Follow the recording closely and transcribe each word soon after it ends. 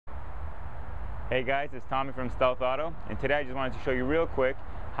Hey guys, it's Tommy from Stealth Auto, and today I just wanted to show you real quick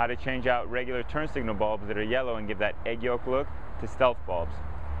how to change out regular turn signal bulbs that are yellow and give that egg yolk look to stealth bulbs.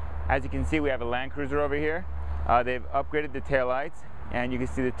 As you can see, we have a LandCruiser over here. They've upgraded the taillights, and you can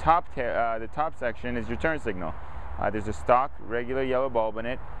see the top section is your turn signal. There's a stock regular yellow bulb in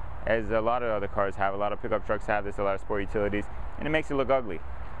it, as a lot of other cars have. A lot of pickup trucks have this, a lot of sport utilities, and it makes it look ugly.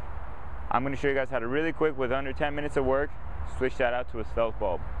 I'm going to show you guys how to really quick, with under 10 minutes of work, switch that out to a stealth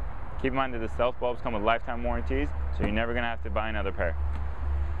bulb. Keep in mind that the stealth bulbs come with lifetime warranties, so you're never going to have to buy another pair.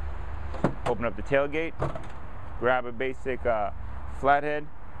 Open up the tailgate, grab a basic flathead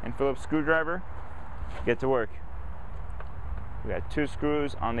and Phillips screwdriver, get to work. We got 2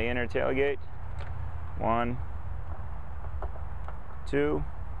 screws on the inner tailgate. 1, 2,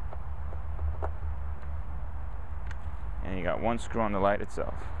 and you got 1 screw on the light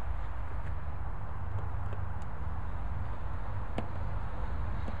itself.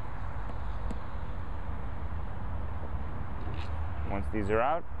 Once these are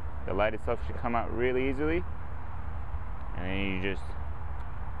out, the light itself should come out really easily, and then you just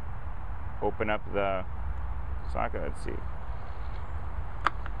open up the socket. Let's see.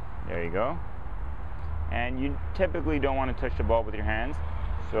 There you go. And you typically don't want to touch the bulb with your hands,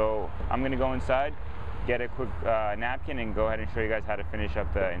 so I'm going to go inside, get a quick napkin, and go ahead and show you guys how to finish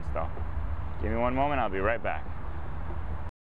up the install. Give me one moment, I'll be right back.